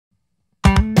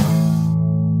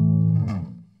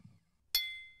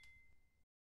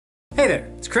Hey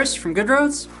there, it's Chris from Good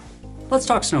Roads. Let's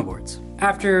talk snowboards.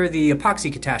 After the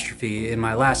epoxy catastrophe in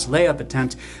my last layup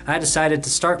attempt, I decided to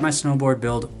start my snowboard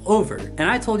build over. And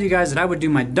I told you guys that I would do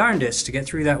my darndest to get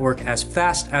through that work as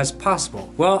fast as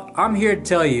possible. Well, I'm here to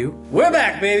tell you, we're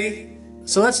back, baby!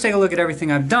 So let's take a look at everything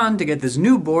I've done to get this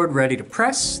new board ready to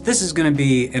press. This is gonna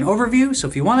be an overview, so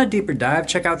if you want a deeper dive,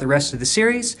 check out the rest of the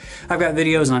series. I've got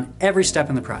videos on every step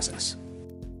in the process.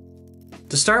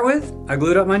 To start with, I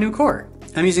glued up my new core.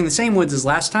 I'm using the same woods as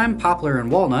last time, poplar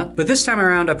and walnut, but this time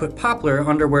around I put poplar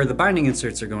under where the binding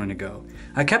inserts are going to go.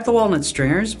 I kept the walnut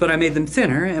stringers, but I made them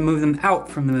thinner and moved them out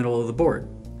from the middle of the board.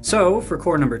 So, for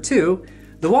core number 2,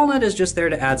 the walnut is just there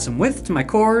to add some width to my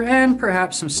core and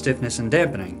perhaps some stiffness and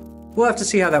dampening. We'll have to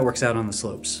see how that works out on the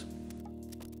slopes.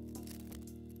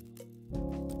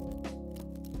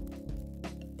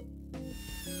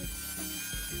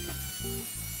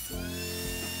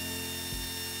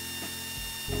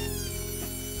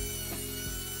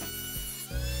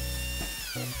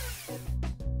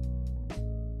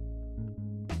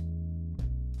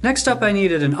 Next up, I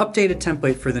needed an updated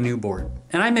template for the new board.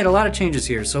 And I made a lot of changes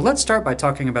here, so let's start by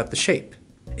talking about the shape.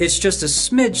 It's just a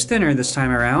smidge thinner this time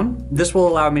around. This will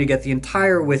allow me to get the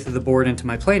entire width of the board into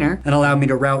my planer and allow me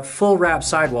to route full wrap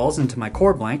sidewalls into my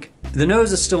core blank. The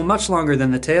nose is still much longer than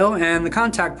the tail, and the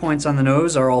contact points on the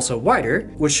nose are also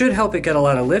wider, which should help it get a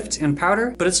lot of lift and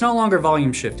powder, but it's no longer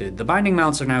volume shifted. The binding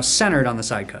mounts are now centered on the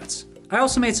side cuts. I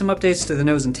also made some updates to the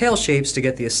nose and tail shapes to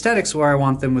get the aesthetics where I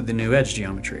want them with the new edge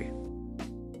geometry.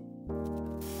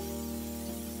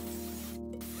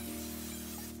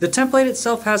 The template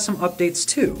itself has some updates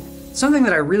too. Something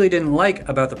that I really didn't like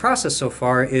about the process so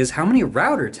far is how many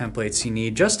router templates you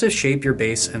need just to shape your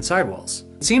base and sidewalls.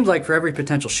 It seemed like for every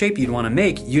potential shape you'd want to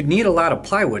make, you'd need a lot of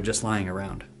plywood just lying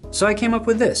around. So I came up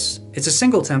with this. It's a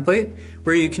single template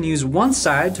where you can use one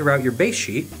side to route your base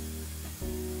sheet,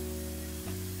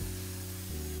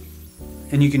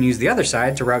 and you can use the other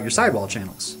side to route your sidewall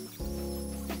channels.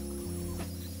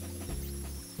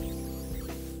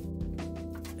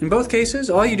 In both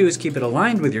cases, all you do is keep it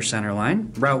aligned with your center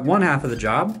line, route one half of the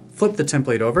job, flip the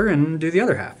template over, and do the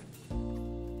other half.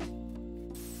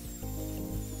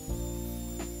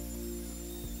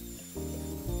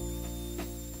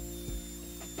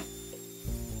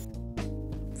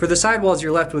 For the sidewalls,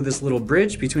 you're left with this little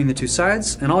bridge between the two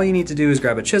sides, and all you need to do is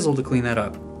grab a chisel to clean that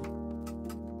up.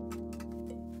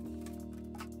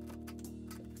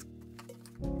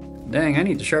 Dang, I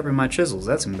need to sharpen my chisels,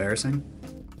 that's embarrassing.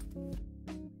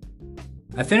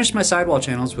 I finished my sidewall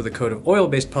channels with a coat of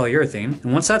oil-based polyurethane,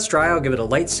 and once that's dry I'll give it a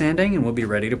light sanding and we'll be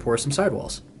ready to pour some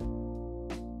sidewalls.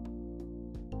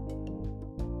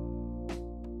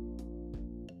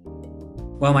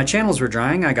 While my channels were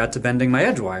drying, I got to bending my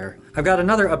edge wire. I've got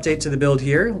another update to the build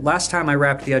here. Last time I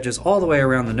wrapped the edges all the way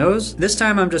around the nose. This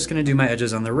time I'm just going to do my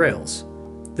edges on the rails.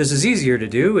 This is easier to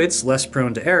do, it's less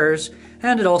prone to errors,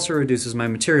 and it also reduces my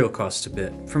material costs a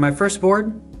bit. For my first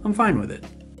board, I'm fine with it.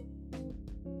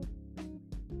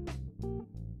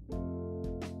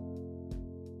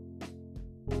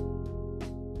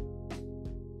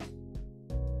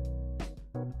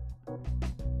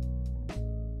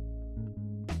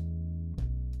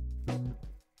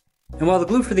 And while the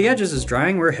glue for the edges is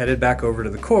drying, we're headed back over to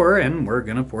the core and we're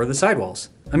gonna pour the sidewalls.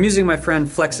 I'm using my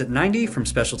friend Flex at 90 from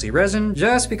Specialty Resin,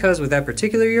 just because with that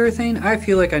particular urethane, I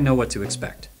feel like I know what to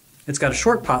expect. It's got a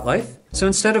short pot life, so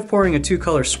instead of pouring a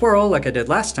 2-color swirl like I did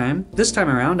last time, this time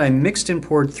around I mixed and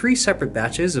poured 3 separate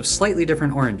batches of slightly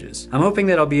different oranges. I'm hoping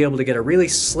that I'll be able to get a really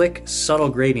slick, subtle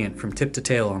gradient from tip to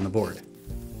tail on the board.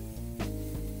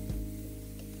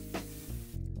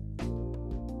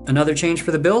 Another change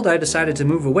for the build, I decided to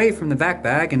move away from the vac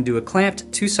bag and do a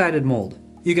clamped 2-sided mold.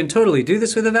 You can totally do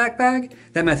this with a vac bag.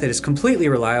 That method is completely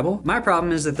reliable. My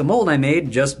problem is that the mold I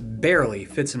made just barely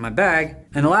fits in my bag,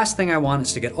 and the last thing I want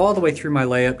is to get all the way through my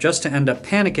layup just to end up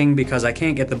panicking because I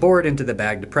can't get the board into the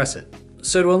bag to press it.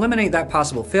 So to eliminate that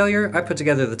possible failure, I put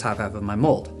together the top half of my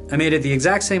mold. I made it the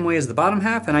exact same way as the bottom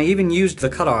half, and I even used the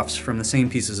cutoffs from the same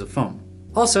pieces of foam.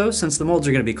 Also, since the molds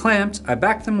are going to be clamped, I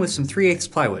backed them with some 3/8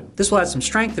 plywood. This will add some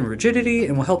strength and rigidity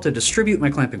and will help to distribute my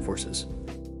clamping forces.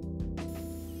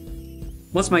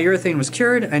 Once my urethane was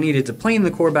cured, I needed to plane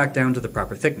the core back down to the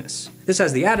proper thickness. This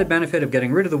has the added benefit of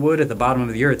getting rid of the wood at the bottom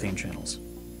of the urethane channels.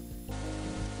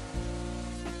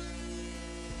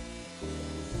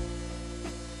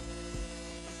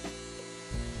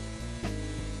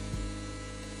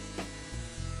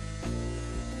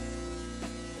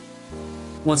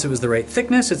 Once it was the right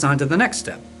thickness, it's on to the next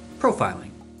step, profiling.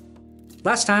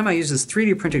 Last time I used this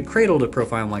 3D printed cradle to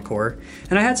profile my core,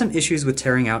 and I had some issues with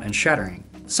tearing out and shattering.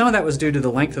 Some of that was due to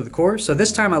the length of the core, so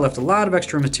this time I left a lot of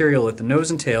extra material at the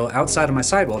nose and tail outside of my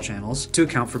sidewall channels to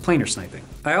account for planer sniping.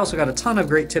 I also got a ton of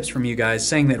great tips from you guys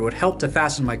saying that it would help to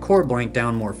fasten my core blank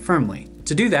down more firmly.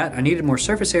 To do that, I needed more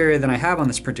surface area than I have on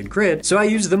this printed grid, so I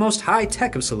used the most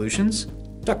high-tech of solutions,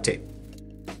 duct tape.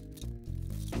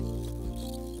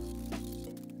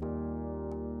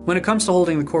 When it comes to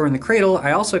holding the core in the cradle,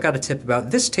 I also got a tip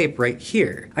about this tape right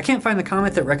here. I can't find the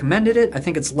comment that recommended it, I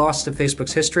think it's lost to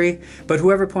Facebook's history, but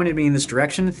whoever pointed me in this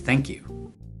direction, thank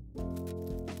you.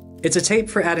 It's a tape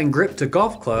for adding grip to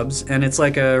golf clubs, and it's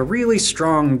like a really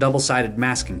strong double-sided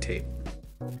masking tape.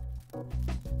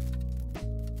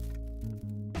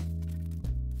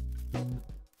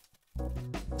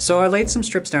 So I laid some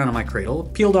strips down on my cradle,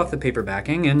 peeled off the paper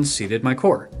backing, and seated my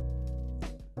core.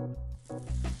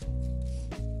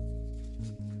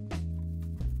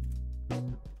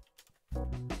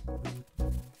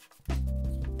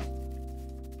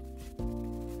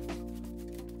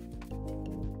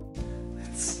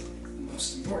 That's the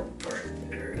most important part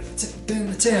there, the tip and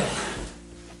the tail.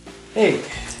 Hey, I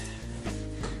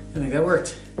think that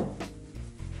worked.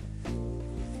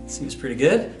 Seems pretty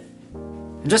good.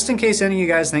 And just in case any of you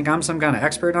guys think I'm some kind of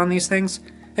expert on these things,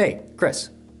 hey, Chris,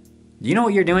 do you know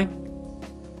what you're doing?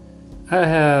 I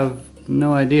have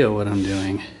no idea what I'm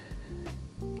doing.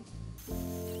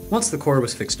 Once the core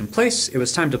was fixed in place, it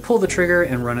was time to pull the trigger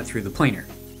and run it through the planer.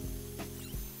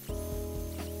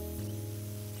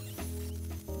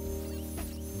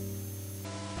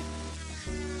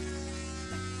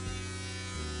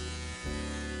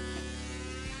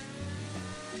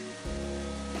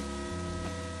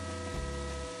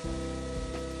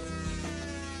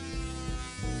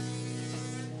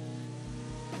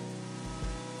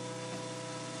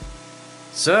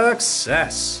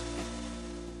 Success!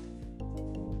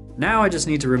 Now I just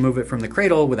need to remove it from the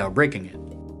cradle without breaking it.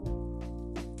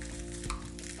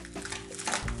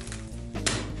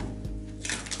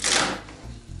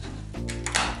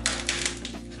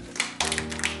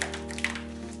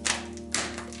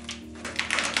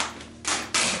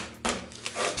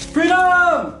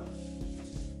 Freedom!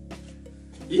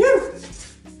 You!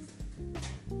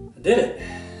 I did it.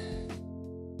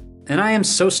 And I am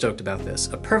so stoked about this.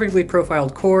 A perfectly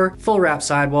profiled core, full wrap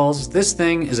sidewalls, this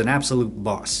thing is an absolute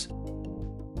boss.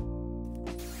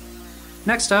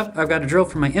 Next up, I've got a drill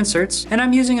for my inserts, and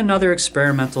I'm using another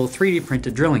experimental 3D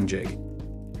printed drilling jig.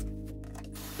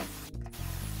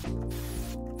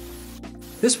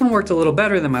 This one worked a little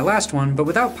better than my last one, but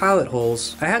without pilot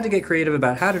holes, I had to get creative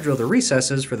about how to drill the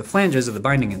recesses for the flanges of the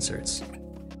binding inserts.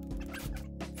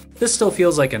 This still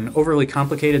feels like an overly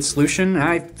complicated solution, and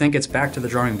I think it's back to the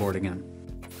drawing board again.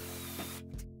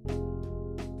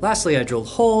 Lastly, I drilled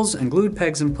holes and glued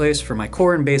pegs in place for my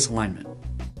core and base alignment.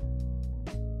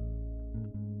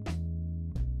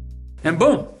 And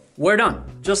boom, we're done.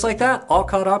 Just like that, all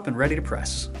caught up and ready to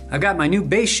press. I've got my new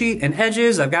base sheet and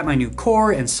edges, I've got my new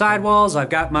core and sidewalls, I've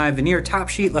got my veneer top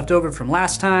sheet left over from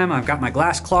last time, I've got my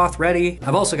glass cloth ready.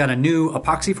 I've also got a new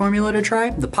epoxy formula to try.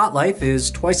 The pot life is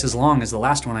twice as long as the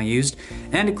last one I used,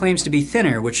 and it claims to be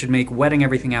thinner, which should make wetting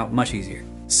everything out much easier.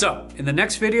 So, in the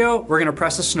next video, we're gonna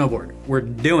press a snowboard. We're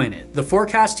doing it. The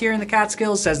forecast here in the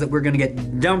Catskills says that we're gonna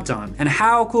get dumped on, and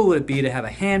how cool would it be to have a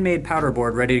handmade powder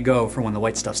board ready to go for when the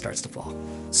white stuff starts to fall.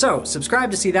 So,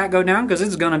 subscribe to see that go down, because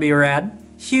it's gonna be rad.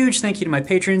 Huge thank you to my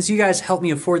patrons. You guys helped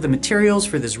me afford the materials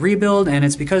for this rebuild, and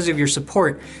it's because of your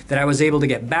support that I was able to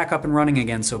get back up and running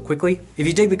again so quickly. If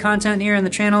you dig the content here on the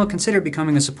channel, consider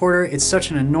becoming a supporter. It's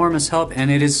such an enormous help, and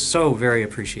it is so very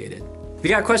appreciated. If you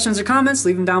got questions or comments,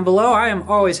 leave them down below. I am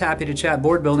always happy to chat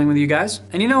board building with you guys.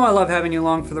 And you know I love having you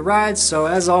along for the ride, so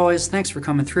as always, thanks for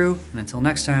coming through, and until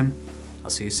next time,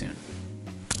 I'll see you soon.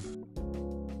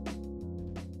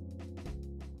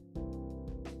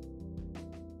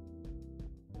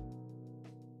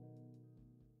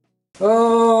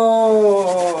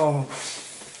 Oh,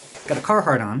 got a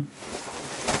Carhartt on.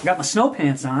 Got my snow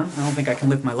pants on. I don't think I can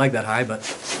lift my leg that high, but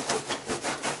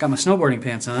got my snowboarding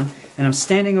pants on, and I'm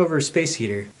standing over a space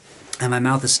heater, and my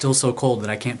mouth is still so cold that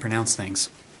I can't pronounce things.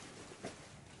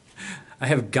 I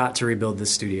have got to rebuild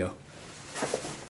this studio.